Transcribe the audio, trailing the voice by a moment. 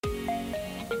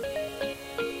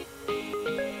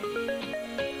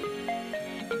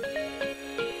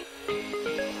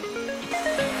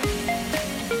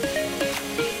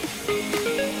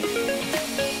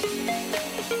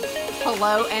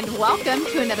Hello and welcome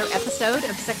to another episode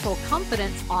of Sexual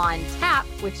Confidence on Tap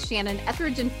with Shannon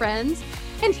Ethridge and friends.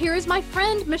 And here is my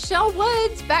friend Michelle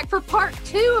Woods back for part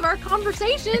 2 of our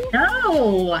conversation.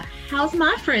 Oh, how's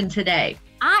my friend today?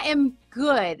 I am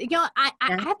good. You know, I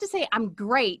have to say I'm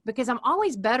great because I'm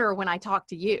always better when I talk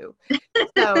to you.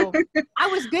 So I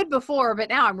was good before, but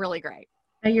now I'm really great.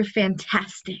 Oh, you're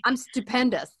fantastic. I'm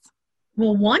stupendous.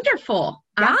 Well, wonderful.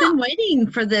 Yeah. I've been waiting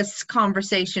for this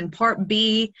conversation, part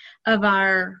B of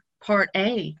our part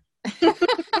A.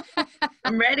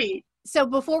 I'm ready. So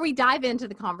before we dive into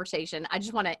the conversation, I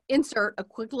just want to insert a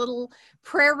quick little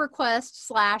prayer request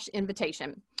 /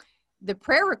 invitation. The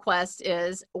prayer request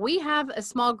is we have a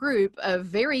small group of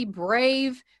very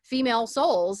brave female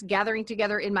souls gathering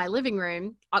together in my living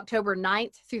room, October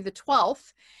 9th through the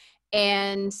 12th.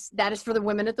 And that is for the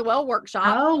Women at the Well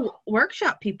workshop. Oh,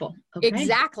 workshop people. Okay.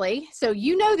 Exactly. So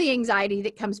you know the anxiety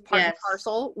that comes part and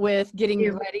parcel with getting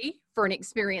ready for an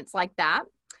experience like that.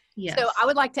 Yes. So I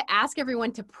would like to ask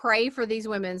everyone to pray for these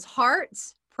women's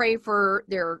hearts, pray for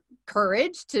their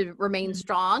courage to remain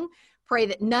strong, pray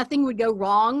that nothing would go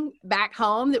wrong back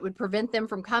home that would prevent them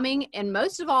from coming, and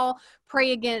most of all,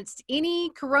 pray against any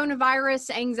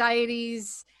coronavirus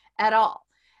anxieties at all.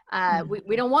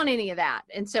 We don't want any of that.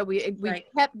 And so we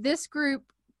kept this group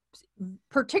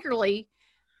particularly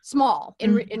small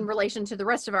in relation to the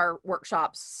rest of our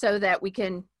workshops so that we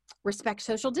can respect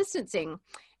social distancing.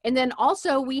 And then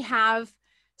also we have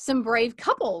some brave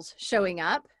couples showing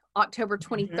up October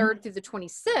 23rd through the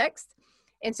 26th.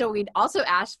 And so we'd also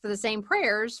ask for the same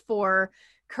prayers for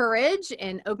courage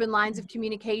and open lines of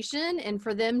communication and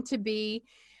for them to be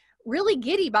really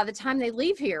giddy by the time they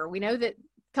leave here. We know that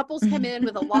couples come in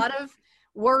with a lot of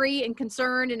worry and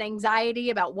concern and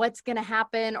anxiety about what's going to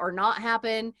happen or not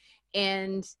happen.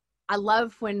 And I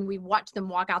love when we watch them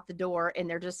walk out the door and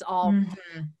they're just all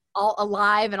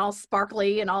alive and all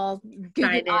sparkly and all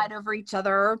googly-eyed over each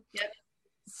other. Yep.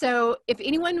 So if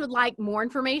anyone would like more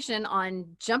information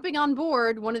on jumping on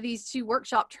board one of these 2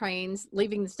 workshop trains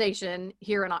leaving the station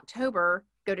here in October,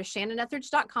 go to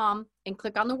shannonethridge.com and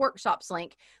click on the workshops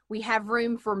link. We have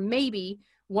room for maybe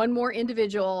one more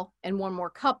individual and one more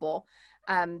couple,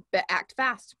 but act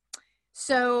fast.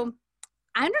 So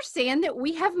I understand that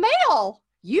we have mail.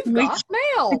 You've got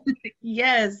mail.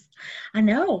 Yes, I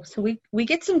know. So we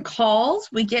get some calls,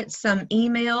 we get some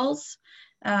emails.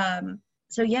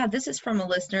 So yeah, this is from a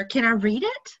listener. Can I read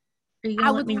it?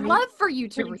 I would love for you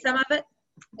to read some of it.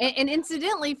 And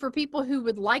incidentally, for people who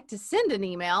would like to send an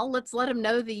email, let's let them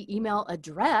know the email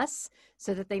address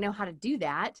so that they know how to do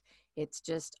that. It's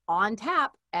just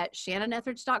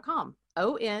ontap@shannonethridge.com.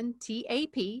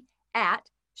 ONTAP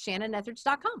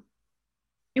 @shannonethridge.com.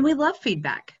 And we love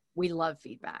feedback. We love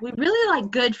feedback. We really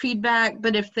like good feedback,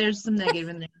 but if there's some negative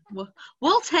in there,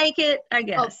 we'll take it, I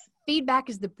guess. Oh, feedback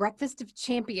is the breakfast of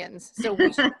champions. So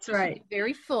we That's right. Be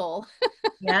very full.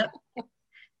 Yep.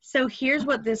 So here's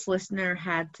what this listener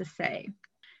had to say.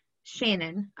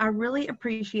 Shannon, I really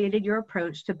appreciated your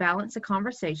approach to balance the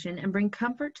conversation and bring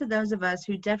comfort to those of us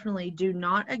who definitely do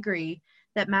not agree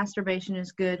that masturbation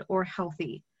is good or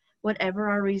healthy, whatever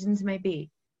our reasons may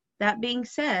be. That being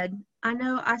said, I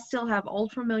know I still have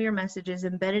old familiar messages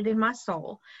embedded in my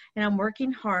soul, and I'm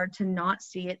working hard to not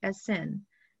see it as sin.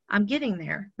 I'm getting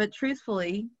there, but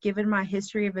truthfully, given my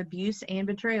history of abuse and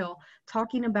betrayal,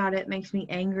 talking about it makes me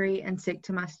angry and sick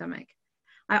to my stomach.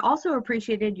 I also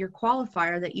appreciated your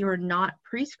qualifier that you are not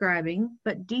prescribing,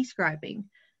 but describing.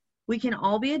 We can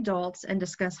all be adults and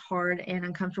discuss hard and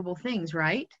uncomfortable things,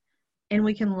 right? And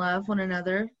we can love one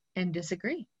another and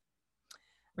disagree,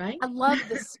 right? I love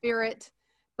the spirit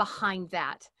behind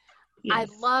that. Yes. I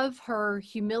love her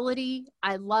humility.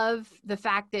 I love the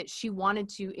fact that she wanted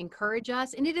to encourage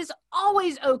us. And it is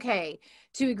always okay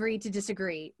to agree to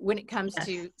disagree when it comes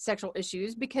to sexual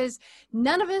issues because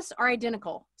none of us are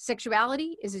identical.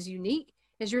 Sexuality is as unique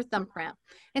as your thumbprint.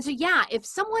 And so, yeah, if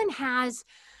someone has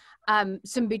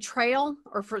some betrayal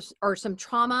or some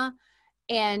trauma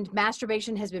and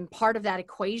masturbation has been part of that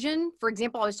equation. For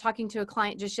example, I was talking to a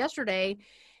client just yesterday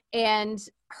and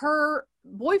her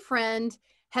boyfriend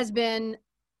has been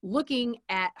looking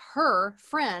at her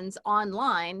friends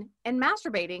online and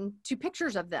masturbating to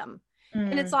pictures of them.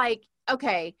 And it's like,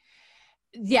 okay,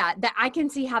 yeah, that I can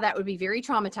see how that would be very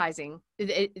traumatizing.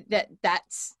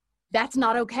 That's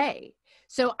not okay.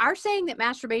 So our saying that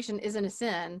masturbation isn't a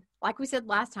sin, like we said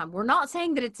last time, we're not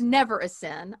saying that it's never a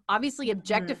sin. Obviously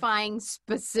objectifying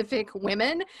specific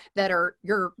women that are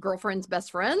your girlfriend's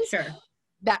best friends. Sure.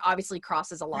 That obviously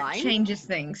crosses a line. That changes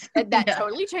things. That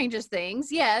totally changes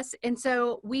things. Yes. And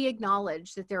so we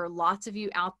acknowledge that there are lots of you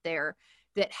out there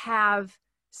that have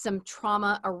some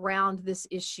trauma around this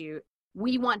issue.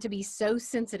 we want to be so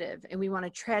sensitive and we want to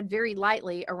tread very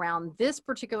lightly around this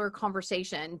particular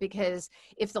conversation, because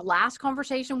if the last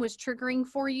conversation was triggering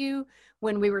for you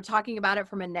when we were talking about it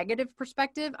from a negative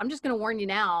perspective, I'm just going to warn you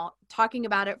now, talking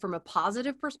about it from a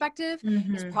positive perspective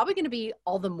is probably going to be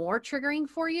all the more triggering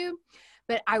for you.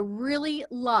 But I really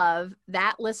love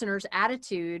that listener's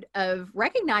attitude of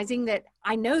recognizing that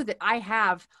I know that I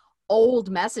have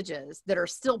old messages that are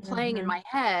still playing in my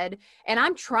head, and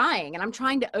I'm trying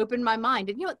to open my mind.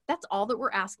 And you know, that's all that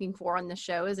we're asking for on this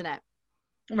show, isn't it?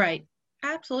 Right.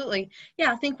 Absolutely.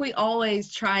 Yeah, I think we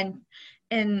always try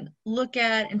and look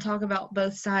at and talk about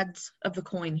both sides of the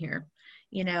coin here,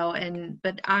 you know,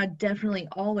 but I definitely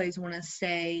always want to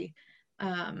say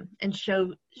and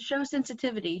show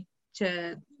sensitivity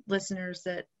to listeners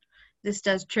that this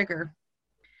does trigger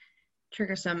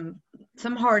some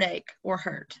heartache or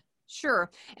hurt.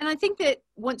 Sure. And I think that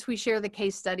once we share the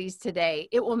case studies today,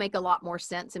 it will make a lot more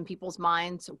sense in people's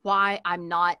minds why I'm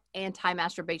not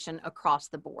anti-masturbation across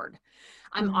the board.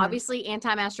 I'm obviously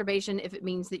anti-masturbation if it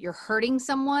means that you're hurting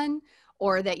someone,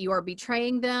 or that you are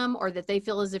betraying them, or that they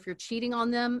feel as if you're cheating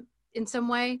on them in some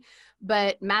way.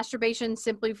 But masturbation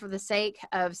simply for the sake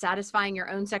of satisfying your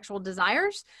own sexual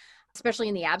desires, especially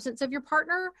in the absence of your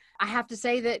partner, I have to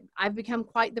say that I've become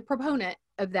quite the proponent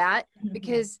of that,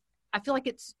 because I feel like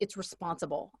it's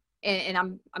responsible. And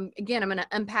I'm going to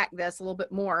unpack this a little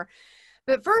bit more.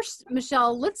 But first,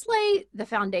 Michelle, let's lay the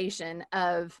foundation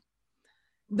of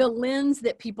the lens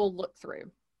that people look through.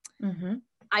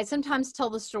 I sometimes tell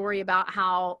the story about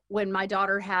how when my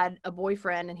daughter had a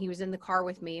boyfriend and he was in the car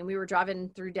with me and we were driving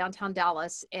through downtown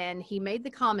Dallas, and he made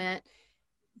the comment,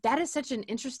 "That is such an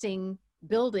interesting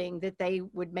building that they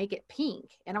would make it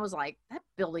pink." And I was like, that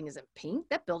building isn't pink.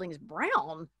 That building is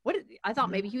brown. I thought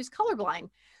maybe he was colorblind.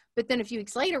 But then a few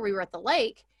weeks later, we were at the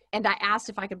lake and I asked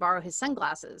if I could borrow his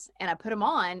sunglasses, and I put them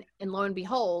on, and lo and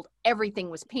behold, everything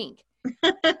was pink.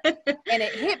 And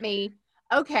it hit me,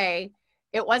 okay,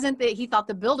 it wasn't that he thought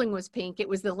the building was pink. It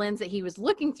was the lens that he was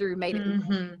looking through made it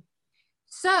pink.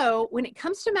 So when it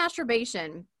comes to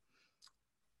masturbation,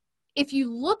 if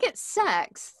you look at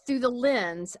sex through the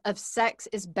lens of sex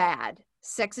is bad,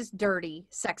 sex is dirty,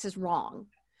 sex is wrong,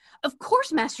 of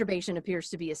course masturbation appears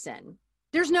to be a sin.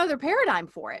 There's no other paradigm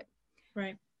for it.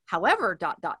 Right. However, ...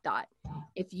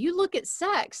 if you look at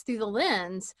sex through the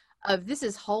lens of this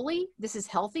is holy, this is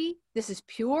healthy, this is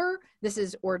pure, this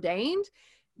is ordained,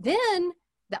 then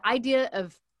the idea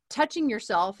of touching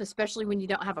yourself, especially when you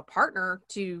don't have a partner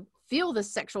to feel the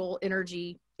sexual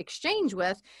energy exchange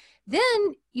with,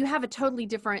 then you have a totally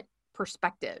different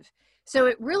perspective. So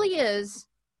it really is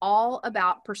all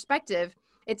about perspective.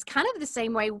 It's kind of the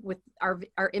same way with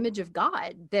our image of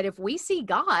God, that if we see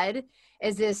God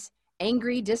as this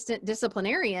angry, distant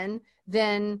disciplinarian,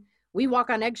 then we walk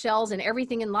on eggshells and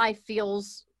everything in life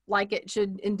feels like it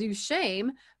should induce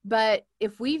shame. But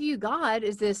if we view God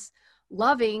as this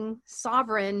loving,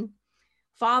 sovereign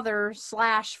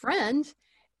father/friend,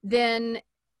 then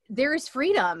there is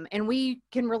freedom and we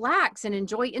can relax and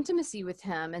enjoy intimacy with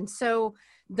him. And so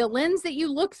the lens that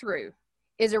you look through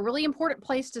is a really important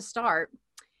place to start.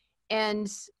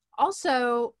 And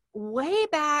also way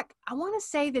back, I want to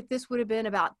say that this would have been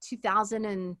about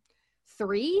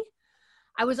 2003.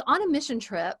 I was on a mission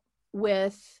trip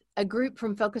with a group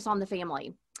from Focus on the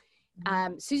Family.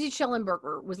 Susie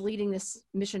Schellenberger was leading this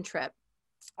mission trip.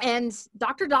 And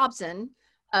Dr. Dobson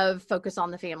of Focus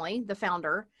on the Family, the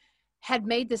founder, had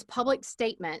made this public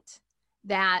statement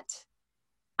that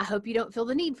I hope you don't feel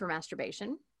the need for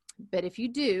masturbation, but if you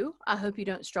do, I hope you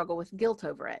don't struggle with guilt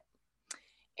over it.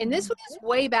 And this was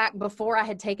way back before I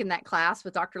had taken that class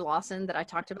with Dr. Lawson that I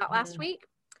talked about last week.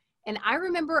 And I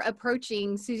remember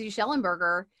approaching Susie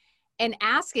Schellenberger and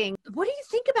asking, what do you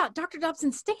think about Dr.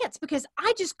 Dobson's stance? Because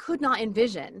I just could not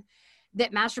envision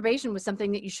that masturbation was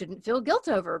something that you shouldn't feel guilt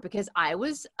over, because I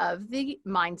was of the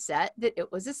mindset that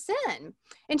it was a sin.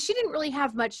 And she didn't really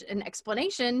have much an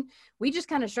explanation. We just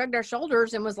kind of shrugged our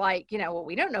shoulders and was like, well,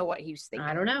 we don't know what he was thinking.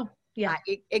 I don't know. Yeah,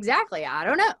 exactly. I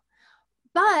don't know.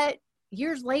 But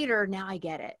years later, now I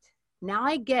get it. Now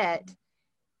I get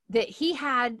that he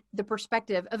had the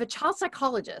perspective of a child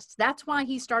psychologist. That's why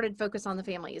he started Focus on the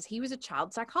Family, is he was a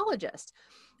child psychologist.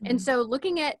 And so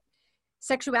looking at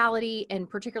sexuality and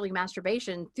particularly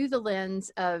masturbation through the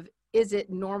lens of, is it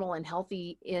normal and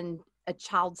healthy in a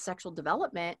child's sexual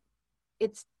development?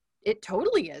 It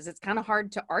totally is. It's kind of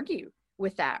hard to argue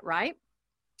with that, right?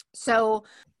 So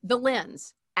the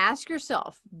lens, ask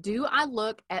yourself, do I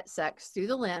look at sex through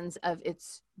the lens of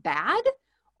it's bad,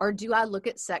 or do I look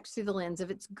at sex through the lens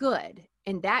of it's good?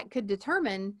 And that could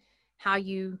determine how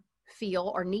you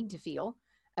feel or need to feel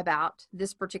about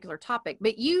this particular topic,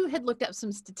 but you had looked up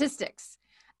some statistics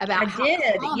about I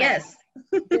did, yes.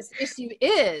 This issue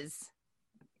is.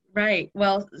 Right.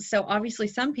 Well, so obviously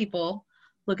some people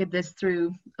look at this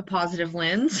through a positive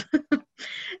lens.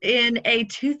 In a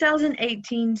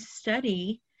 2018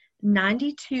 study,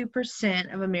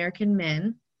 92% of American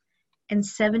men and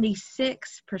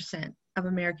 76% of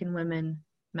American women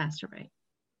masturbate.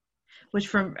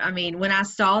 Which when I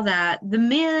saw that, the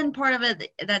men part of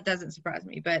it, that doesn't surprise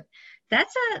me, but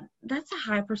that's a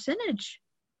high percentage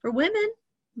for women.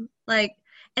 Like,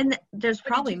 and there's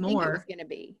probably more. Think it was going to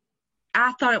be?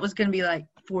 I thought it was going to be like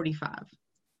 45.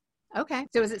 Okay.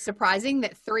 So is it surprising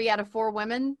that 3 out of 4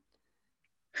 women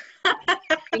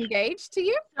engaged to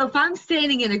you? So if I'm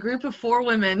standing in a group of 4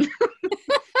 women,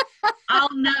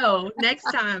 I'll know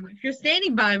next time. If you're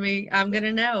standing by me, I'm going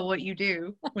to know what you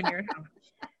do when you're at home.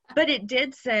 But it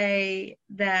did say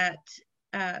that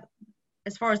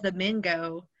as far as the men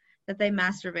go, that they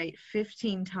masturbate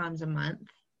 15 times a month.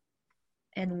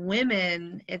 And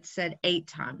women, it said 8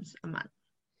 times a month.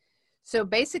 So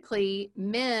basically,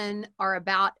 men are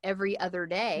about every other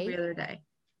day. Every other day.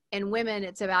 And women,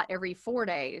 it's about every 4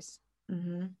 days.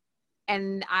 Mm-hmm.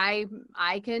 And I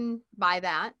can buy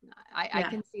that. I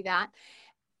can see that.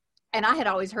 And I had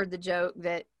always heard the joke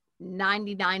that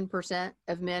 99%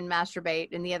 of men masturbate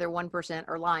and the other 1%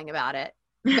 are lying about it.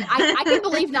 But I can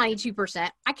believe 92%.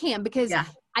 I can, because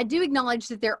I do acknowledge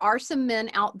that there are some men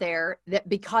out there that,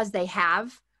 because they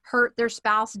have hurt their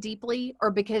spouse deeply,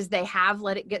 or because they have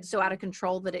let it get so out of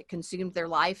control that it consumed their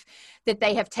life, that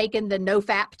they have taken the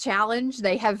NoFap challenge.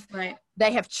 They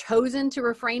have chosen to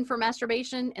refrain from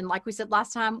masturbation. And like we said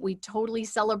last time, we totally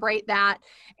celebrate that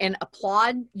and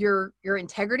applaud your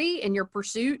integrity and your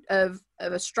pursuit of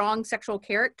a strong sexual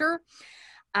character.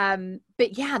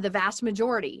 But yeah, the vast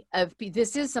majority of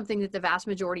this is something that the vast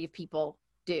majority of people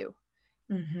do.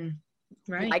 Mm-hmm.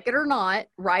 Right. Like it or not,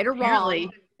 right or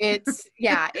wrong. It's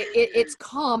it's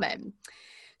common.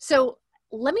 So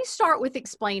let me start with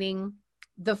explaining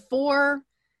the 4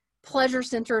 pleasure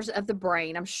centers of the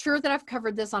brain. I'm sure that I've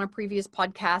covered this on a previous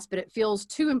podcast, but it feels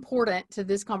too important to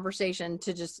this conversation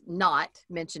to just not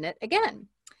mention it again.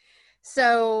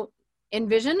 So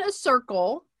envision a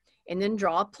circle and then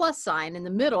draw a plus sign in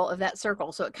the middle of that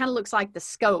circle. So it kind of looks like the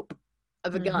scope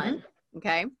of a gun.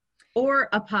 Okay. Or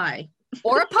a pie.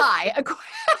 Or a pie.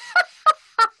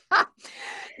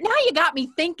 Now you got me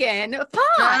thinking pie.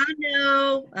 I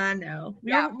know.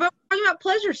 Yeah. We're talking about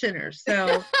pleasure centers.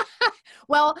 So,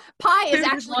 well, pie is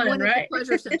actually one of the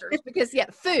pleasure centers, because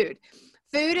food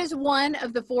is one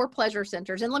of the 4 pleasure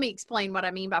centers. And let me explain what I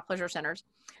mean by pleasure centers.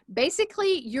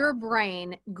 Basically, your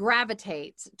brain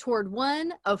gravitates toward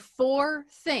one of 4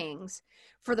 things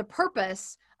for the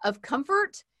purpose of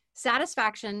comfort,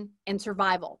 satisfaction, and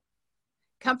survival.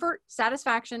 Comfort,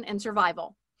 satisfaction, and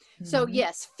survival. Mm-hmm. So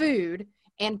yes, food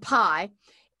and pie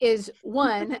is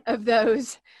one of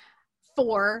those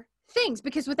 4 things,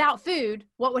 because without food,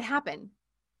 what would happen?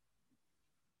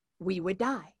 We would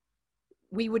die.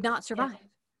 We would not survive,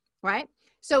 right?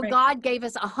 So God gave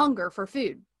us a hunger for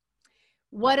food.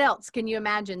 What else can you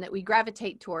imagine that we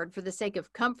gravitate toward for the sake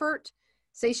of comfort,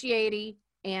 satiety,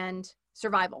 and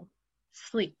survival?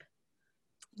 Sleep.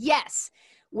 Yes.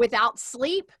 Without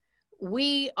sleep,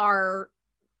 we are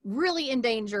really in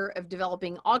danger of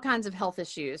developing all kinds of health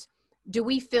issues. Do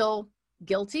we feel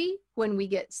guilty when we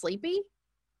get sleepy?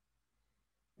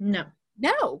 No.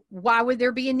 Why would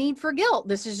there be a need for guilt?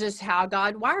 This is just how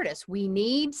God wired us. We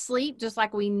need sleep just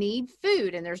like we need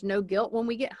food, and there's no guilt when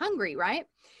we get hungry, right?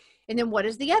 And then what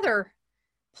is the other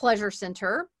pleasure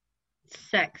center?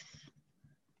 Sex.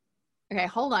 Okay,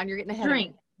 hold on. You're getting ahead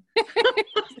Drink. of me.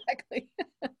 Exactly.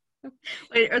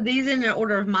 Wait, are these in the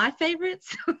order of my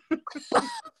favorites?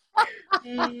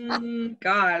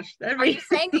 Gosh. Are you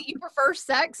saying that you prefer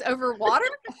sex over water?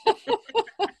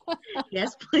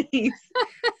 Yes, please.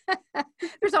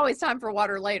 There's always time for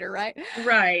water later, right?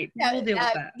 Right. We'll deal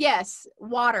with that. Yes,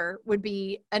 water would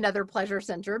be another pleasure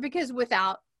center, because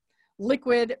without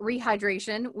liquid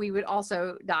rehydration, we would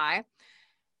also die.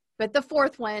 But the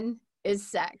 4th one is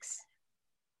sex.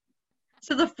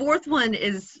 So the 4th one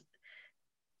is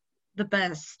the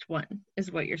best one,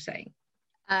 is what you're saying.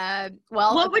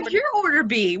 Well, what would your order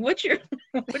be? What's your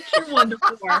 1 to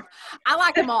 4? I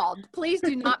like them all. Please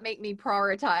do not make me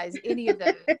prioritize any of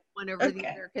them one over the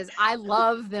other, because I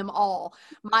love them all.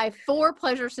 My 4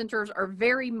 pleasure centers are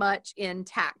very much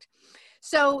intact.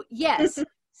 So yes,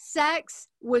 sex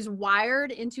was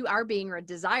wired into our being, or a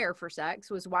desire for sex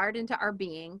was wired into our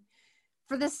being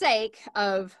for the sake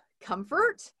of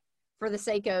comfort, for the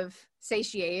sake of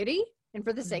satiety, and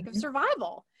for the sake of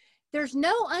survival. There's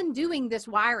no undoing this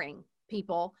wiring,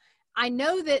 people. I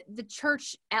know that the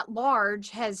church at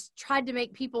large has tried to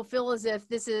make people feel as if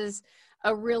this is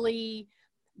a really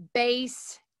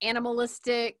base,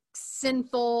 animalistic,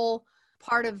 sinful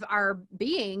part of our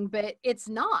being, but it's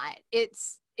not.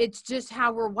 It's just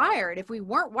how we're wired. If we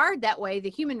weren't wired that way, the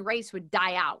human race would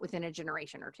die out within a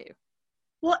generation or two.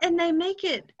 Well, and they make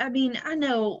it, I mean, I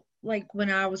know, like,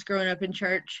 when I was growing up in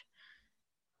church,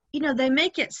 they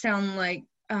make it sound like,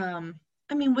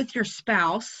 I mean, with your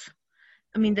spouse,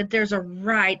 I mean, that there's a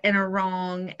right and a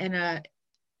wrong and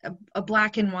a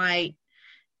black and white,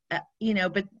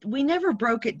 but we never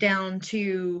broke it down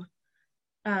to,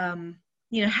 how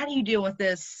do you deal with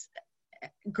this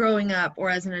growing up or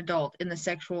as an adult in the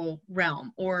sexual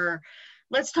realm? Or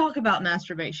let's talk about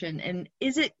masturbation, and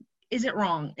is it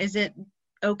wrong? Is it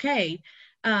okay?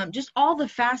 Just all the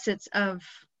facets of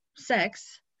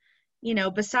sex,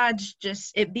 besides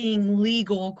just it being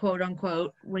legal, quote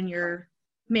unquote, when you're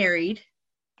married.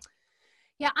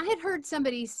 Yeah, I had heard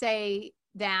somebody say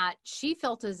that she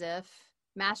felt as if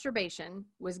masturbation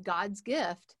was God's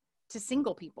gift to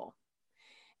single people.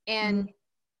 And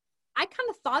I kind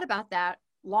of thought about that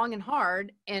long and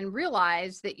hard and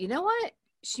realized that, you know what?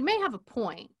 She may have a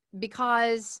point,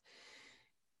 because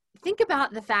think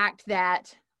about the fact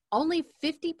that only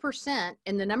 50%,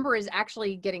 and the number is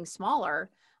actually getting smaller,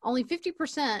 only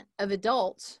 50% of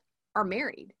adults are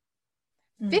married.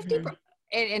 50,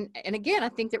 and again, I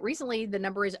think that recently the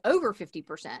number is over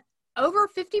 50%. Over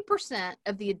 50%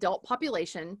 of the adult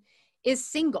population is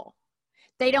single.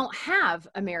 They don't have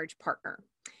a marriage partner.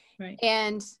 Right.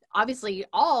 And obviously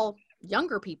all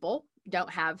younger people don't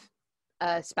have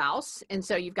a spouse. And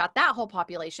so you've got that whole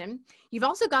population. You've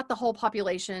also got the whole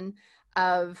population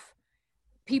of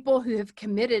people who have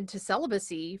committed to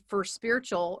celibacy for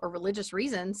spiritual or religious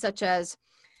reasons, such as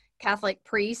Catholic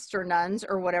priests or nuns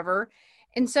or whatever.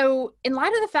 And so in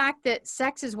light of the fact that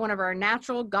sex is one of our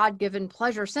natural God-given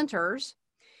pleasure centers,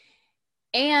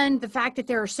 and the fact that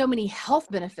there are so many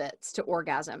health benefits to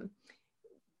orgasm,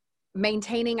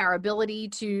 maintaining our ability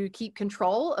to keep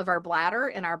control of our bladder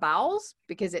and our bowels,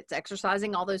 because it's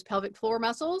exercising all those pelvic floor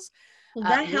muscles. Will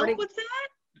that help with that?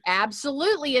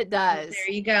 Absolutely it does.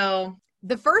 There you go.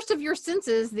 The first of your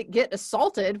senses that get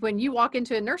assaulted when you walk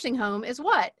into a nursing home is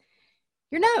what?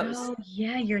 Your nose. Oh,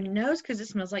 yeah, your nose, because it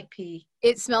smells like pee.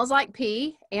 It smells like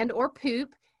pee and or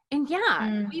poop. And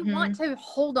yeah, we want to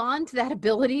hold on to that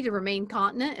ability to remain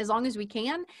continent as long as we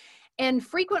can. And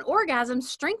frequent orgasm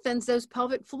strengthens those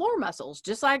pelvic floor muscles,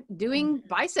 just like doing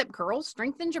bicep curls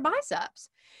strengthens your biceps.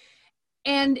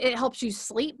 And it helps you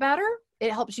sleep better.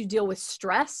 It helps you deal with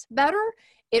stress better.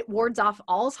 It wards off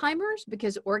Alzheimer's,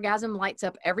 because orgasm lights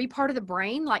up every part of the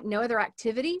brain like no other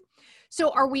activity. So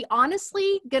are we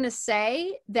honestly going to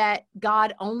say that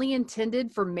God only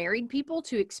intended for married people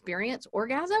to experience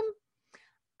orgasm?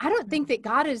 I don't think that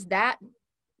God is that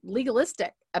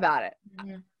legalistic about it.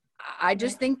 Yeah. I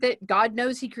just think that God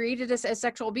knows he created us as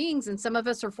sexual beings, and some of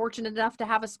us are fortunate enough to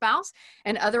have a spouse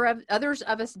and others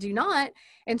of us do not.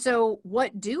 And so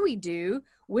what do we do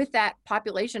with that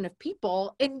population of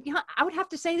people? And I would have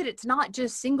to say that it's not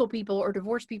just single people or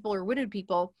divorced people or widowed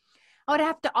people. I would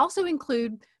have to also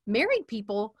include married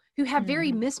people who have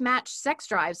very mismatched sex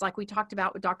drives, like we talked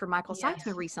about with Dr. Michael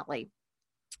Seitzman recently.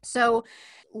 So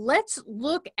let's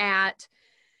look at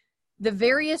the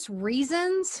various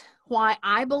reasons why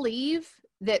I believe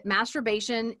that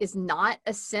masturbation is not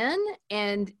a sin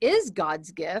and is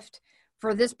God's gift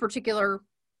for this particular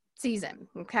season.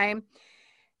 Okay.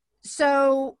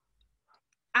 So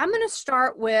I'm going to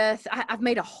start with, I've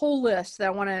made a whole list that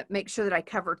I want to make sure that I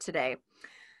cover today.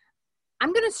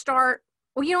 I'm going to start,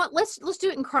 well, you know what? Let's do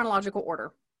it in chronological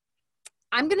order.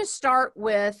 I'm going to start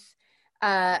with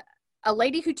a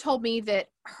lady who told me that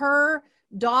her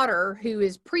daughter, who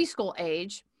is preschool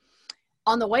age,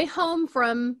 on the way home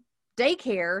from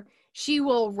daycare, she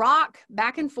will rock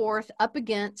back and forth up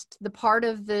against the part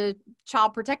of the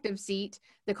child protective seat,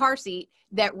 the car seat,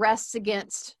 that rests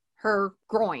against her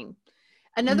groin.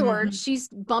 In other words, she's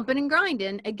bumping and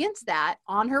grinding against that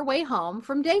on her way home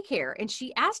from daycare. And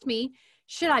she asked me,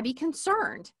 should I be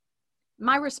concerned?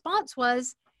 My response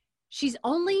was, she's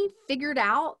only figured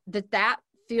out that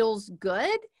feels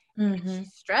good.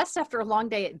 She's stressed after a long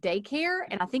day at daycare.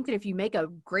 And I think that if you make a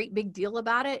great big deal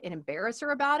about it and embarrass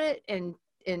her about it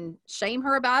and shame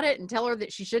her about it and tell her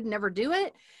that she should never do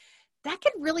it, that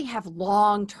could really have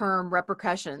long-term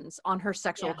repercussions on her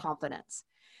sexual confidence.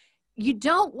 You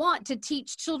don't want to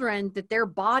teach children that their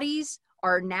bodies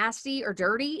are nasty or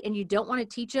dirty, and you don't want to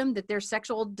teach them that their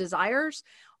sexual desires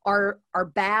are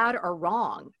bad or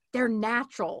wrong. They're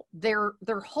natural. They're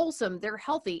wholesome. They're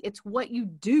healthy. It's what you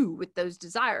do with those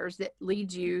desires that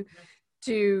leads you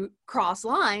to cross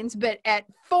lines, but at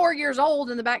 4 years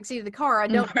old in the backseat of the car, I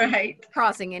don't Right.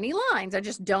 crossing any lines. I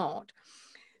just don't.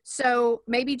 So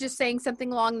maybe just saying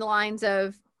something along the lines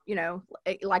of, you know,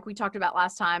 like we talked about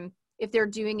last time, if they're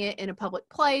doing it in a public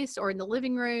place or in the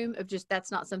living room, of just, that's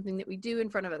not something that we do in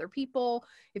front of other people.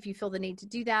 If you feel the need to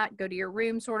do that, go to your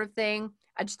room, sort of thing.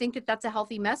 I just think that that's a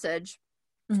healthy message.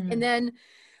 Mm-hmm. And then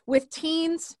with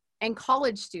teens and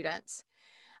college students,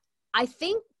 I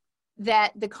think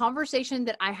that the conversation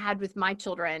that I had with my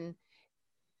children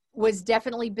was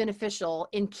definitely beneficial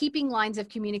in keeping lines of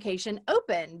communication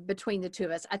open between the two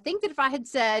of us. I think that if I had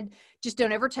said, just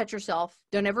don't ever touch yourself,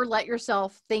 don't ever let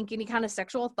yourself think any kind of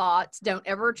sexual thoughts, don't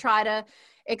ever try to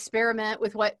experiment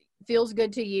with what feels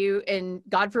good to you, and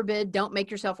God forbid, don't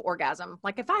make yourself orgasm.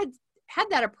 Like, if I had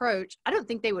that approach, I don't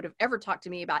think they would have ever talked to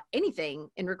me about anything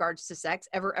in regards to sex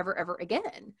ever, ever, ever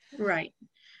again. Right.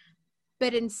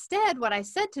 But instead, what I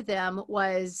said to them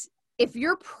was, if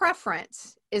your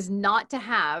preference is not to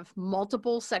have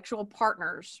multiple sexual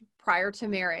partners prior to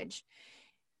marriage,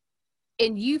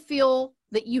 and you feel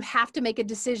that you have to make a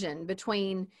decision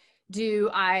between, do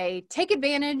I take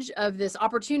advantage of this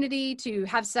opportunity to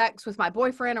have sex with my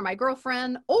boyfriend or my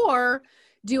girlfriend, or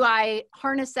do I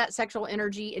harness that sexual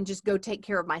energy and just go take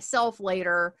care of myself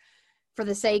later for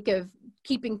the sake of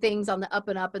keeping things on the up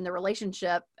and up in the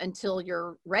relationship until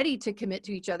you're ready to commit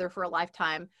to each other for a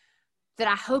lifetime, that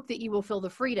I hope that you will feel the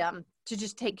freedom to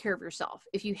just take care of yourself.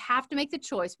 If you have to make the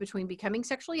choice between becoming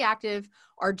sexually active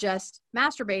or just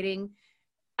masturbating,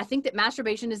 I think that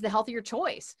masturbation is the healthier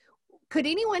choice. Could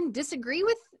anyone disagree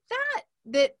with that?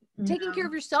 That taking care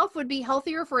of yourself would be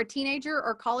healthier for a teenager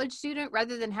or college student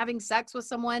rather than having sex with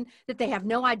someone that they have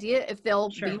no idea if they'll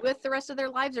be with the rest of their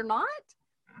lives or not?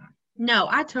 No,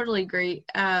 I totally agree.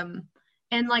 And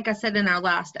like I said in our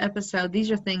last episode,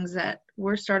 these are things that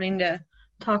we're starting to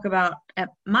talk about at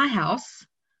my house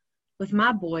with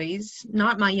my boys,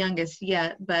 not my youngest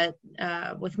yet, but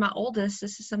with my oldest.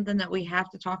 This is something that we have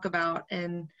to talk about.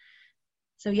 And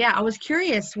so, yeah, I was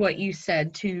curious what you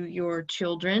said to your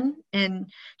children and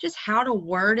just how to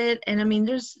word it. And I mean,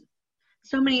 there's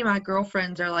so many of my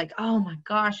girlfriends are like, oh my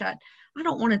gosh, I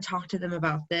don't want to talk to them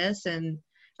about this,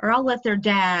 or I'll let their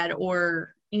dad,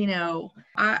 or, you know,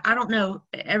 I don't know,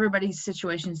 everybody's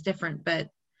situation is different, but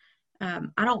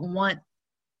I don't want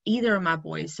either of my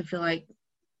boys to feel like,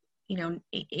 you know,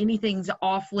 anything's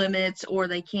off limits or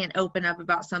they can't open up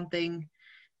about something,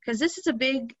 because this is a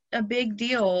big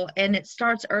deal, and it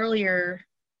starts earlier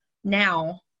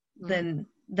now than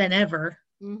ever.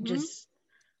 Mm-hmm. Just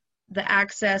the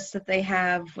access that they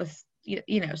have with,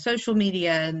 you know, social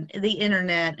media and the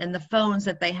internet and the phones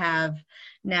that they have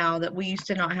now that we used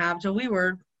to not have till we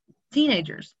were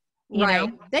teenagers. You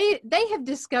know? They have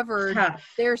discovered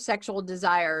their sexual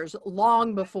desires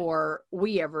long before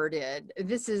we ever did.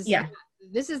 This is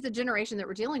the generation that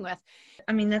we're dealing with.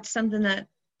 I mean, that's something that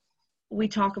we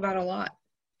talk about a lot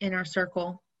in our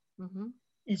circle. Mm-hmm.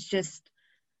 It's just,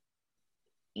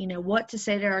 you know, what to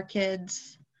say to our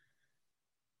kids.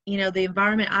 You know, the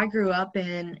environment I grew up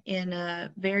in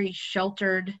a very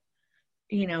sheltered,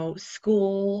 you know,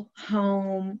 school,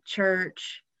 home,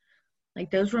 church.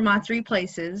 Like, those were my three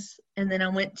places. And then I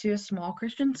went to a small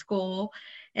Christian school.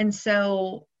 And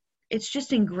so it's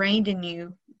just ingrained in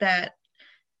you that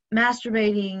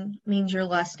masturbating means you're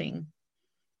lusting,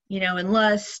 you know, and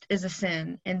lust is a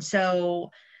sin. And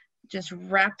so just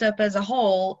wrapped up as a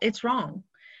whole, it's wrong.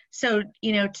 So,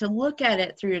 you know, to look at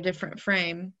it through a different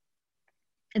frame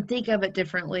and think of it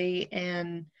differently.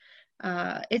 And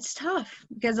it's tough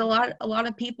because a lot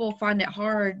of people find it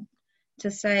hard to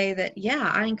say that,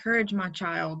 yeah, I encourage my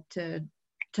child to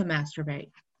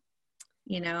masturbate,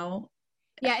 you know?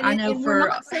 Yeah. And we're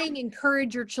not saying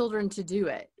encourage your children to do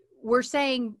it. We're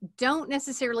saying don't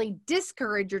necessarily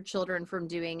discourage your children from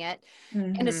doing it.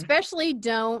 Mm-hmm. And especially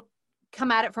don't come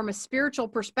at it from a spiritual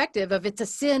perspective of it's a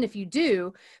sin if you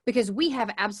do, because we have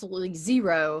absolutely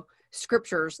zero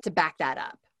scriptures to back that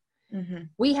up. Mm-hmm.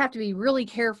 We have to be really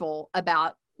careful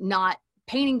about not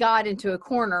painting God into a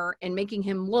corner and making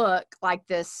him look like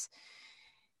this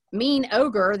mean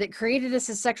ogre that created us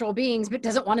as sexual beings, but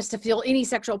doesn't want us to feel any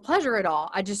sexual pleasure at all.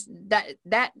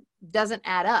 That doesn't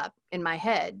add up in my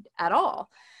head at all.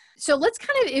 So let's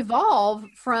kind of evolve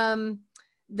from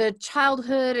the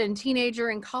childhood and teenager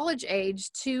and college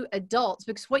age to adults,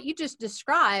 because what you just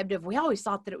described of, we always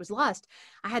thought that it was lust.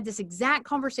 I had this exact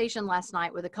conversation last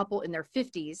night with a couple in their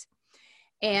 50s,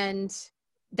 and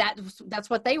that's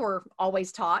what they were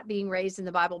always taught, being raised in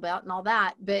the Bible Belt and all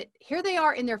that. But here they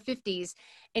are in their 50s,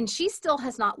 and she still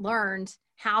has not learned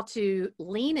how to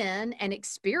lean in and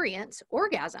experience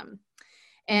orgasm.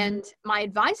 And my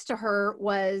advice to her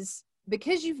was,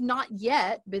 because you've not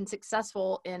yet been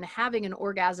successful in having an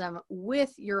orgasm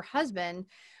with your husband,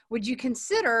 would you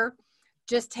consider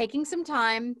just taking some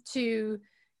time to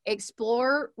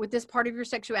explore with this part of your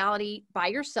sexuality by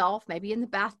yourself, maybe in the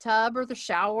bathtub or the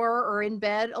shower or in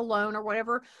bed alone or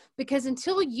whatever? Because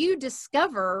until you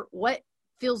discover what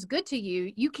feels good to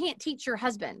you, you can't teach your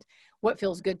husband what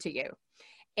feels good to you.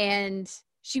 And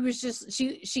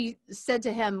she said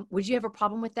to him, would you have a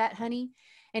problem with that, honey?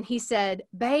 And he said,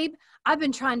 babe, I've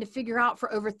been trying to figure out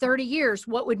for over 30 years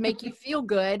what would make you feel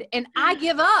good. And I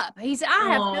give up. He said, I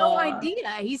have no idea.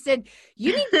 He said,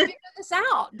 you need to figure this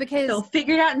out, because so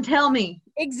figure it out and tell me.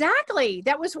 Exactly.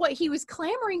 That was what he was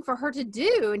clamoring for her to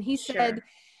do. And he said,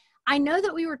 I know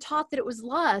that we were taught that it was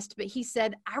lust, but he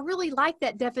said, I really like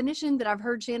that definition that I've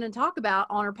heard Shannon talk about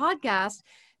on her podcast,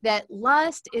 that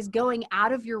lust is going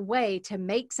out of your way to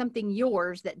make something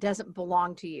yours that doesn't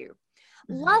belong to you.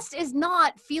 Mm-hmm. Lust is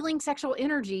not feeling sexual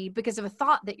energy because of a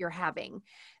thought that you're having.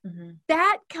 Mm-hmm.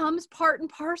 That comes part and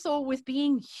parcel with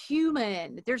being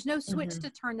human. There's no switch mm-hmm. to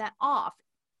turn that off.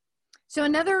 So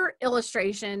another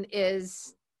illustration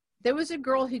is, there was a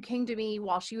girl who came to me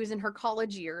while she was in her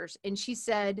college years, and she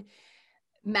said,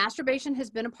 masturbation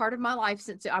has been a part of my life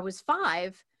since I was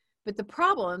 5. But the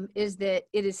problem is that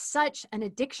it is such an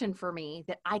addiction for me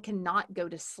that I cannot go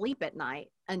to sleep at night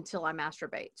until I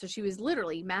masturbate. So she was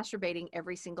literally masturbating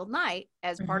every single night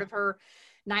as mm-hmm. part of her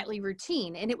nightly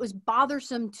routine. And it was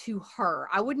bothersome to her.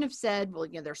 I wouldn't have said, well,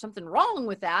 there's something wrong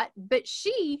with that. But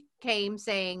she came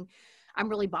saying, I'm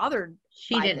really bothered.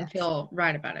 She didn't feel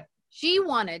right about it. She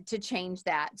wanted to change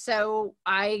that. So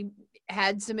I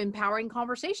had some empowering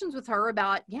conversations with her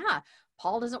about,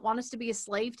 Paul doesn't want us to be a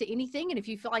slave to anything. And if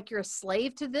you feel like you're a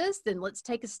slave to this, then let's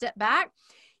take a step back.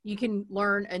 You can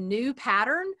learn a new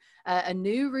pattern, a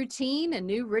new routine, a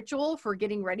new ritual for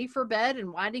getting ready for bed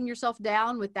and winding yourself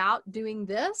down without doing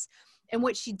this. And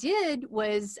what she did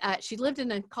was she lived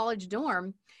in a college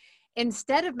dorm.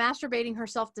 Instead of masturbating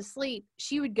herself to sleep,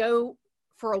 she would go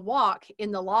for a walk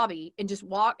in the lobby and just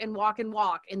walk and walk and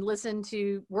walk and listen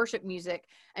to worship music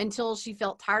until she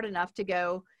felt tired enough to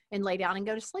go and lay down and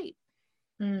go to sleep.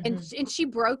 Mm-hmm. And she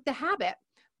broke the habit.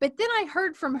 But then I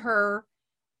heard from her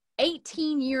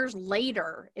 18 years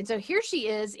later. And so here she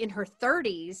is in her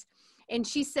 30s. And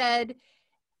she said,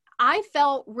 I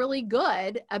felt really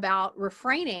good about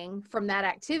refraining from that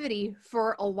activity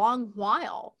for a long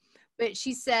while. But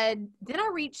she said, then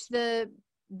I reached the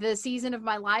season of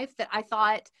my life that I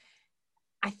thought,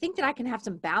 I think that I can have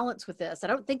some balance with this. I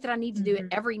don't think that I need to do it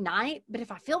every night. But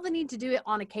if I feel the need to do it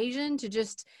on occasion to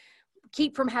just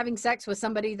keep from having sex with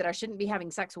somebody that I shouldn't be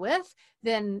having sex with,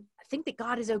 then I think that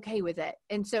God is okay with it.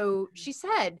 And so she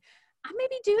said, I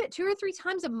maybe do it 2 or 3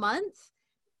 times a month,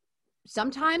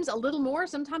 sometimes a little more,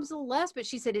 sometimes a little less, but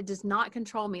she said it does not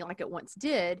control me like it once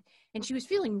did. And she was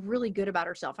feeling really good about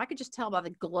herself. I could just tell by the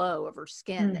glow of her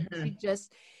skin that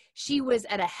she was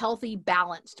at a healthy,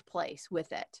 balanced place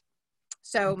with it.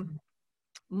 So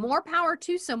more power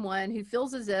to someone who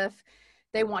feels as if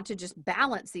they want to just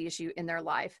balance the issue in their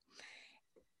life.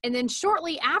 And then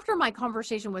shortly after my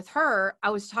conversation with her,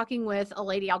 I was talking with a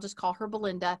lady, I'll just call her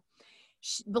Belinda.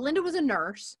 Belinda was a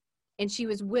nurse and she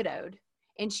was widowed,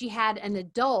 and she had an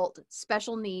adult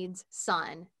special needs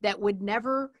son that would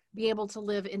never be able to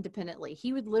live independently.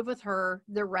 He would live with her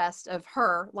the rest of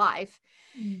her life.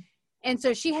 And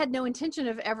so she had no intention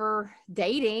of ever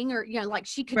dating or, like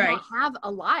she could not have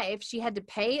a life. She had to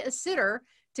pay a sitter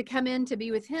to come in to be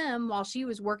with him while she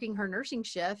was working her nursing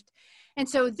shift. And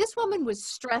so this woman was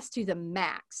stressed to the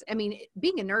max. I mean,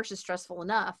 being a nurse is stressful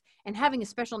enough, and having a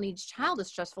special needs child is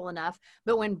stressful enough.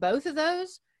 But when both of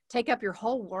those take up your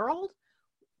whole world,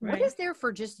 what is there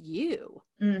for just you?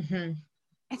 And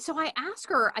so I asked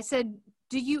her, I said,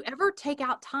 do you ever take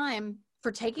out time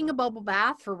for taking a bubble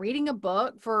bath, for reading a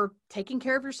book, for taking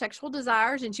care of your sexual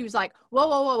desires? And she was like,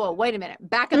 whoa, wait a minute.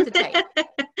 Back up the tape.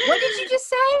 What did you just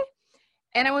say?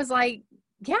 And I was like,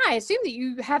 yeah, I assume that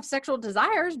you have sexual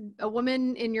desires, a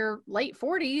woman in your late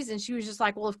 40s. And she was just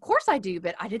like, well, of course I do,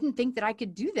 but I didn't think that I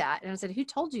could do that. And I said, who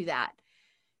told you that?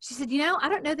 She said, I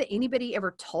don't know that anybody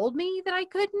ever told me that I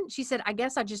couldn't. She said, I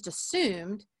guess I just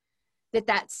assumed that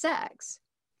that's sex.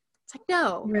 It's like,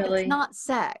 no, it's not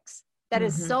sex. That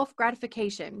is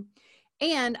self-gratification.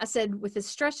 And I said, with as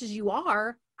stressed as you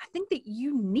are, I think that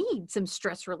you need some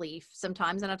stress relief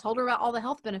sometimes. And I told her about all the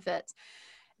health benefits.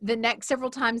 The next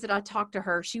several times that I talked to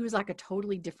her, she was like a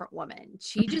totally different woman.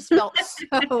 She just felt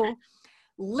so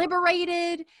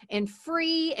liberated and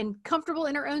free and comfortable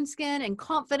in her own skin and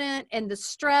confident. And the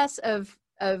stress of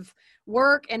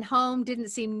work and home didn't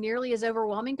seem nearly as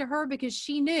overwhelming to her, because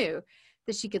she knew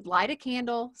that she could light a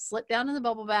candle, slip down in the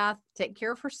bubble bath, take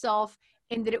care of herself,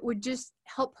 and that it would just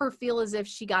help her feel as if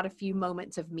she got a few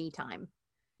moments of me time.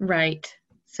 Right.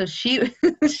 So she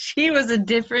was a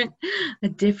different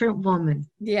woman.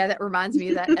 Yeah, that reminds me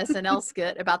of that SNL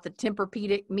skit about the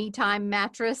Tempur-Pedic me time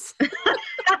mattress.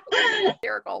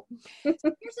 Hysterical. So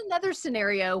here's another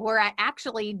scenario where I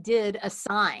actually did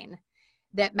assign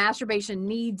that masturbation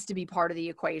needs to be part of the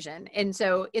equation. And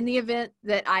so in the event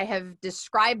that I have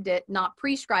described it, not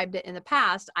prescribed it in the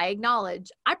past, I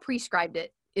acknowledge I prescribed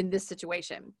it in this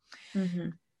situation.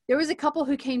 Mm-hmm. There was a couple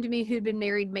who came to me who'd been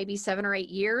married maybe 7 or 8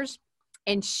 years,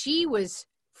 and she was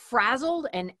frazzled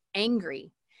and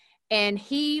angry, and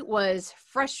he was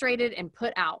frustrated and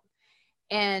put out.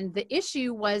 And the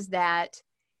issue was that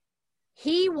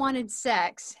he wanted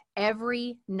sex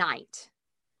every night.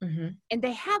 Mm-hmm. And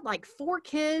they had like 4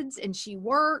 kids, and she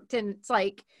worked, and it's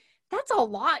like, that's a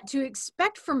lot to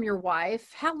expect from your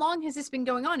wife. How long has this been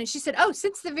going on? And she said, oh,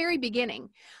 since the very beginning.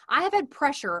 I have had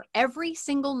pressure every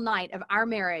single night of our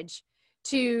marriage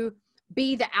to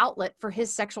be the outlet for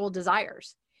his sexual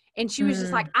desires. And she was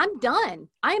just like, I'm done.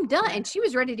 I am done. And she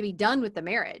was ready to be done with the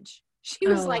marriage. She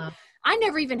was like, I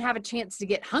never even have a chance to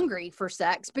get hungry for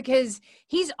sex because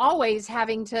he's always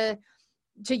having to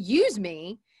use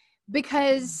me,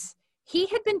 because he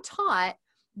had been taught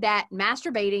that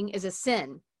masturbating is a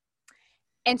sin.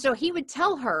 And so he would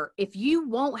tell her, if you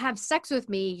won't have sex with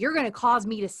me, you're going to cause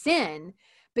me to sin,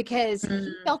 because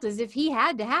he felt as if he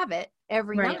had to have it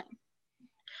every night.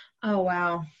 Oh,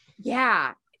 wow.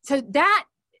 Yeah. So that,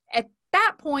 at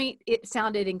that point, it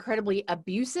sounded incredibly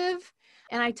abusive.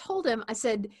 And I told him, I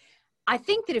said, I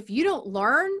think that if you don't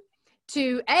learn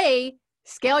to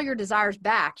scale your desires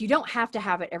back, you don't have to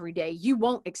have it every day. You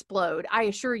won't explode, I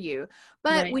assure you.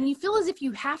 But when you feel as if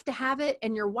you have to have it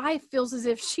and your wife feels as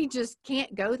if she just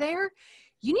can't go there,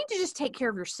 you need to just take care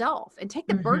of yourself and take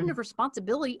the burden of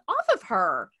responsibility off of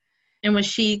her. And was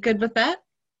she good with that?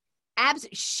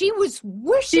 Absolutely. She was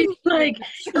wishing. She's like,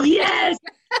 yes,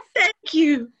 thank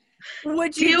you.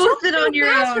 Would you deal with it on your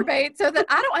masturbate own so that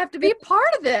I don't have to be a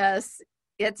part of this?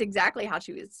 That's exactly how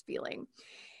she was feeling.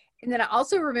 And then I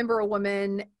also remember a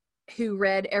woman who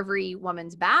read Every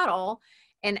Woman's Battle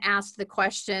and asked the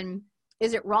question,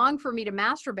 is it wrong for me to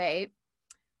masturbate?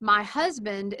 My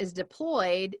husband is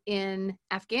deployed in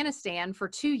Afghanistan for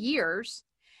 2 years,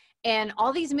 and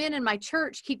all these men in my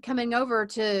church keep coming over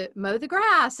to mow the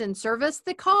grass and service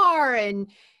the car.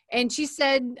 And she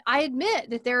said, I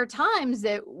admit that there are times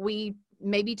that we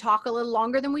maybe talk a little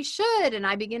longer than we should, and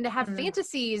I begin to have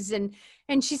fantasies. And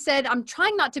she said, I'm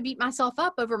trying not to beat myself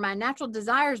up over my natural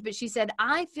desires, but she said,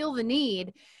 I feel the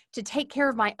need to take care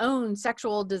of my own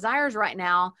sexual desires right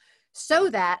now so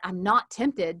that I'm not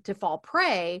tempted to fall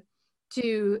prey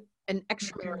to an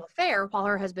extramarital affair while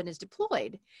her husband is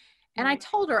deployed. And I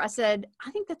told her, I said,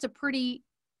 I think that's a pretty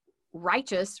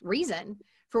righteous reason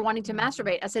for wanting to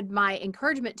masturbate. I said, my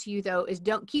encouragement to you, though, is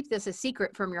don't keep this a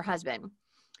secret from your husband.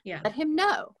 Let him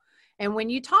know. And when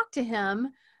you talk to him,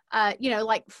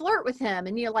 like flirt with him,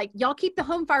 and like, y'all keep the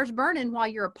home fires burning while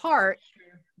you're apart.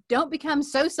 Don't become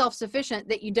so self-sufficient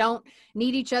that you don't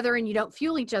need each other and you don't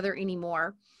fuel each other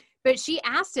anymore. But she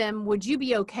asked him, would you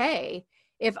be okay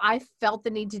if I felt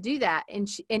the need to do that?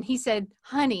 And he said,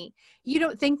 honey, you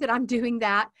don't think that I'm doing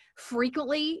that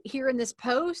frequently here in this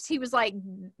post? He was like,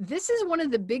 this is one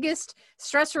of the biggest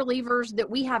stress relievers that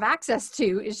we have access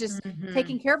to, is just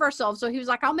taking care of ourselves. So he was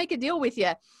like, I'll make a deal with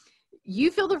you.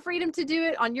 You feel the freedom to do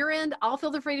it on your end. I'll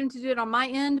feel the freedom to do it on my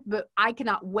end, but I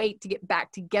cannot wait to get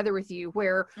back together with you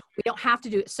where we don't have to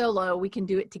do it solo. We can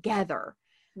do it together.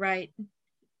 Right.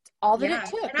 All that it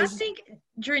took. And I think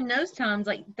during those times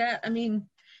like that, I mean,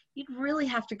 you'd really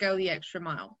have to go the extra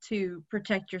mile to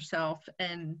protect yourself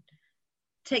and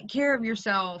take care of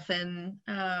yourself. And,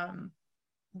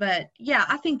 but yeah,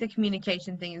 I think the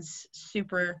communication thing is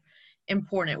super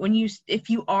important. If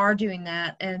you are doing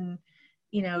that and,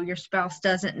 your spouse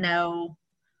doesn't know,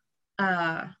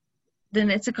 then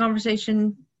it's a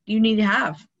conversation you need to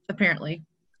have, apparently.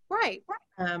 Right.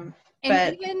 And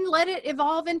even let it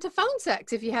evolve into phone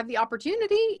sex if you have the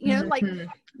opportunity, to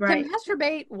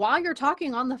masturbate while you're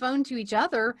talking on the phone to each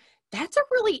other. That's a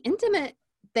really intimate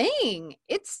thing.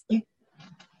 You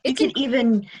can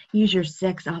even use your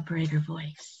sex operator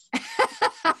voice.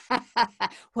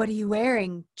 What are you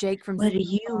wearing, Jake from What are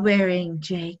you wearing,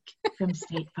 Jake from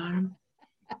State Farm?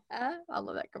 I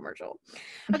love that commercial.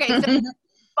 Okay, so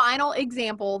final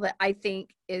example that I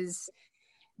think is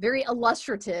very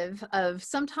illustrative of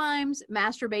sometimes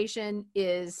masturbation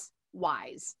is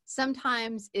wise.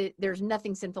 Sometimes there's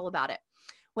nothing sinful about it.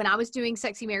 When I was doing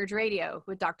Sexy Marriage Radio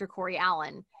with Dr. Corey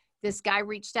Allen, this guy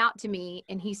reached out to me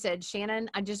and he said, Shannon,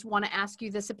 I just want to ask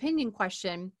you this opinion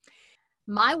question.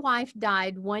 My wife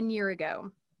died 1 year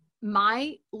ago.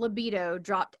 My libido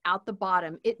dropped out the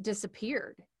bottom. It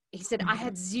disappeared. He said, I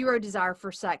had zero desire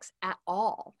for sex at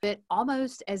all. But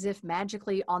almost as if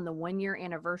magically on the 1 year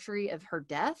anniversary of her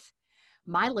death,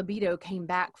 my libido came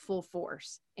back full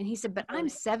force. And he said, but I'm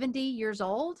 70 years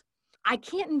old. I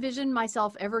can't envision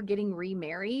myself ever getting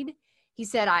remarried. He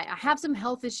said, I have some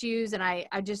health issues and I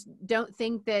just don't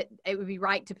think that it would be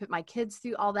right to put my kids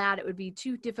through all that. It would be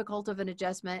too difficult of an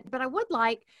adjustment, but I would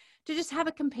like to just have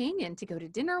a companion to go to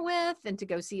dinner with and to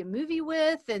go see a movie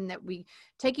with, and that we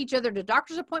take each other to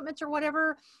doctor's appointments or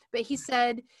whatever. But he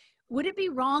said, would it be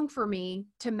wrong for me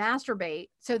to masturbate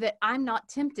so that I'm not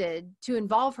tempted to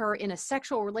involve her in a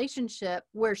sexual relationship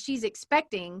where she's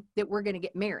expecting that we're going to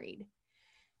get married?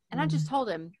 And I just told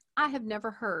him, I have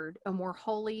never heard a more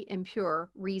holy and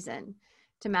pure reason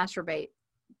to masturbate,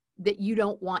 that you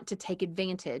don't want to take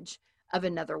advantage of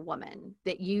another woman,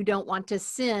 that you don't want to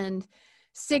send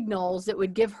signals that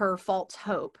would give her false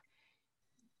hope.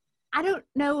 I don't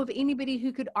know of anybody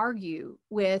who could argue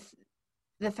with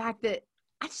the fact that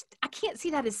I can't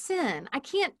see that as sin. I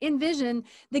can't envision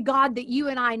the God that you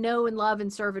and I know and love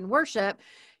and serve and worship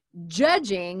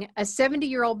judging a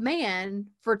 70-year-old man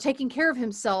for taking care of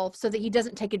himself so that he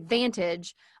doesn't take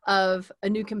advantage of a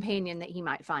new companion that he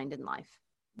might find in life.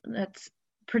 That's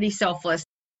pretty selfless.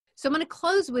 So I'm going to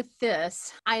close with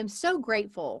this. I am so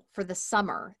grateful for the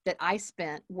summer that I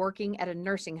spent working at a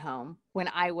nursing home when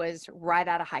I was right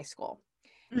out of high school,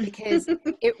 because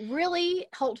it really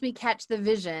helped me catch the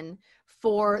vision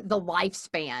for the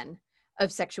lifespan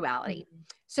of sexuality.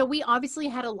 So we obviously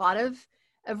had a lot of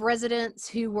residents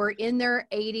who were in their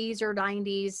 80s or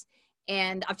 90s.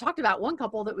 And I've talked about one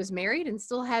couple that was married and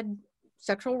still had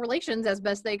sexual relations as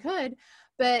best they could.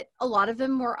 But a lot of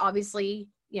them were obviously,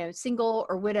 single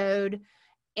or widowed.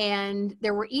 And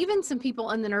there were even some people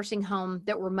in the nursing home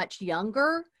that were much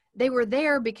younger. They were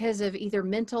there because of either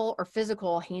mental or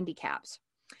physical handicaps.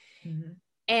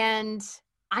 And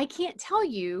I can't tell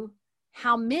you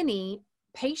how many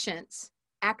patients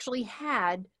actually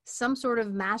had some sort of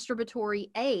masturbatory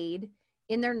aid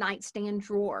in their nightstand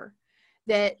drawer,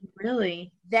 that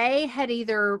really they had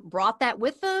either brought that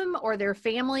with them or their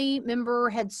family member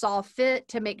had saw fit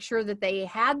to make sure that they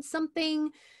had something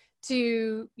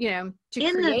to in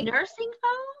create. the nursing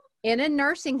home? In a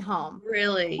nursing home.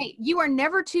 Really? Hey, you are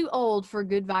never too old for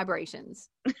good vibrations.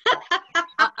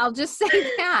 I'll just say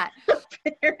that.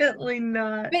 Apparently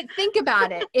not. But think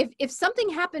about it. If something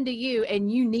happened to you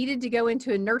and you needed to go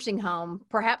into a nursing home,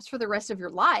 perhaps for the rest of your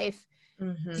life,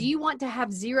 do you want to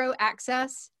have zero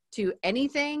access to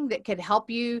anything that could help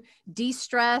you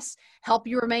de-stress, help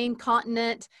you remain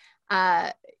continent,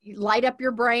 light up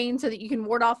your brain so that you can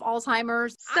ward off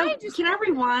Alzheimer's? So can I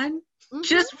rewind?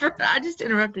 I just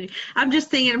interrupted you. I'm just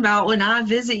thinking about when I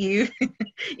visit you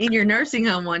in your nursing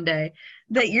home one day,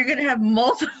 that you're going to have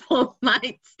multiple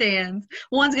nightstands.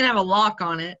 One's going to have a lock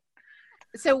on it.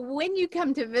 So when you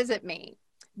come to visit me,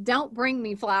 don't bring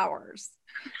me flowers.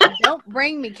 Don't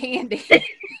bring me candy.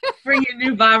 Bring your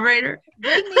new vibrator.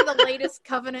 Bring me the latest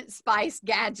Covenant Spice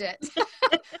gadget.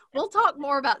 We'll talk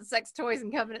more about sex toys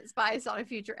and Covenant Spice on a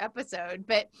future episode.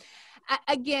 But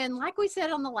again, like we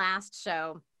said on the last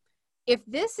show, if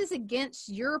this is against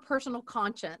your personal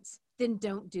conscience, then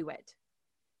don't do it.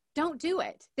 Don't do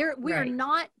it. We are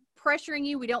not pressuring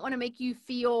you. We don't want to make you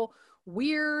feel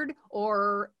weird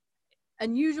or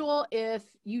unusual if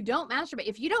you don't masturbate.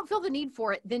 If you don't feel the need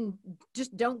for it, then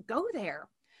just don't go there.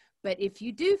 But if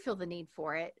you do feel the need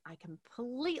for it, I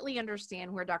completely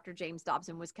understand where Dr. James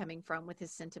Dobson was coming from with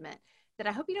his sentiment that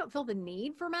I hope you don't feel the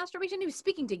need for masturbation. He was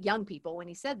speaking to young people when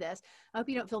he said this. I hope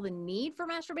you don't feel the need for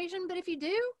masturbation, but if you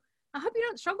do, I hope you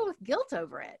don't struggle with guilt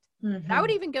over it. I would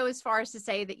even go as far as to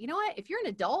say that, you know what, if you're an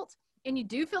adult and you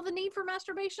do feel the need for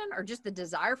masturbation or just the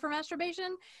desire for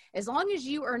masturbation, as long as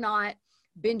you are not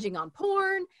binging on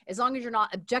porn, as long as you're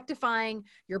not objectifying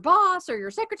your boss or your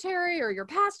secretary or your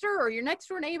pastor or your next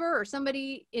door neighbor or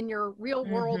somebody in your real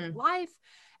world life,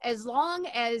 as long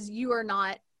as you are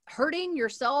not hurting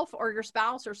yourself or your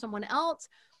spouse or someone else,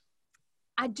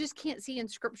 I just can't see in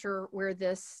scripture where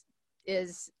this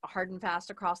is hard and fast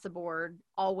across the board,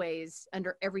 always,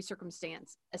 under every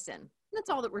circumstance, a sin. That's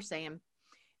all that we're saying.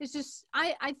 It's just,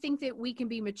 I think that we can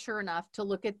be mature enough to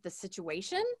look at the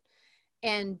situation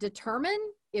and determine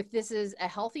if this is a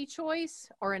healthy choice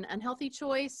or an unhealthy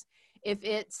choice, if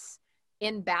it's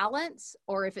in balance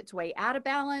or if it's way out of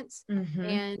balance,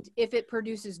 and if it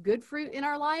produces good fruit in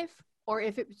our life or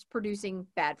if it's producing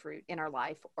bad fruit in our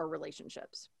life or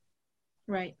relationships.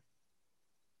 Right.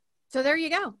 So there you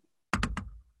go.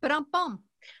 Ba-dum-bum.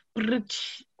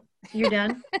 You're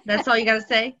done? That's all you got to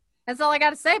say? That's all I got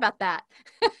to say about that.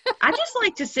 I just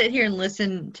like to sit here and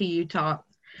listen to you talk.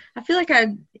 I feel like I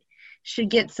should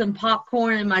get some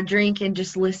popcorn in my drink and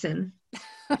just listen.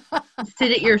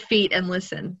 Sit at your feet and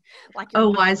listen. Like Oh,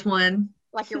 wise one.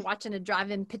 Like you're watching a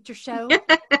drive-in picture show.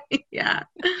 Yeah.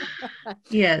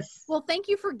 Yes. Well, thank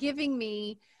you for giving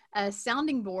me a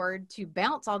sounding board to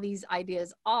bounce all these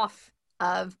ideas off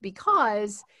of,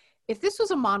 because if this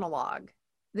was a monologue,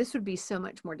 this would be so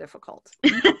much more difficult.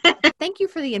 Thank you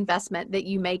for the investment that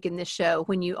you make in this show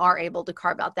when you are able to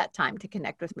carve out that time to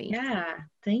connect with me. Yeah.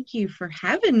 Thank you for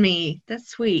having me. That's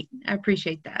sweet. I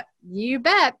appreciate that. You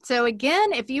bet. So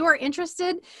again, if you are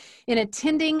interested in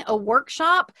attending a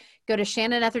workshop, go to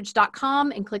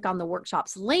shannonethridge.com and click on the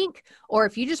workshops link. Or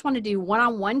if you just want to do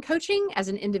one-on-one coaching as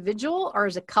an individual or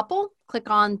as a couple, click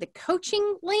on the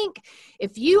coaching link.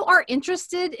 If you are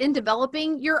interested in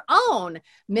developing your own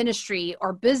ministry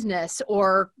or business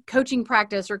or coaching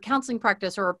practice or counseling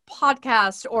practice or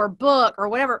podcast or book or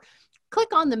whatever,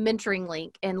 click on the mentoring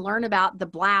link and learn about the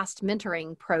Blast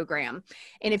mentoring program.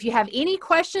 And if you have any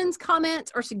questions,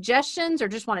 comments, or suggestions, or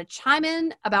just want to chime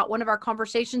in about one of our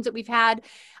conversations that we've had,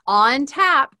 on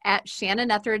tap at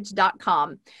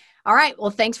shannonethridge.com. All right.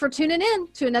 Well, thanks for tuning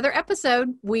in to another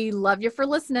episode. We love you for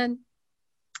listening.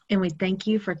 And we thank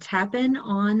you for tapping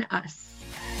on us.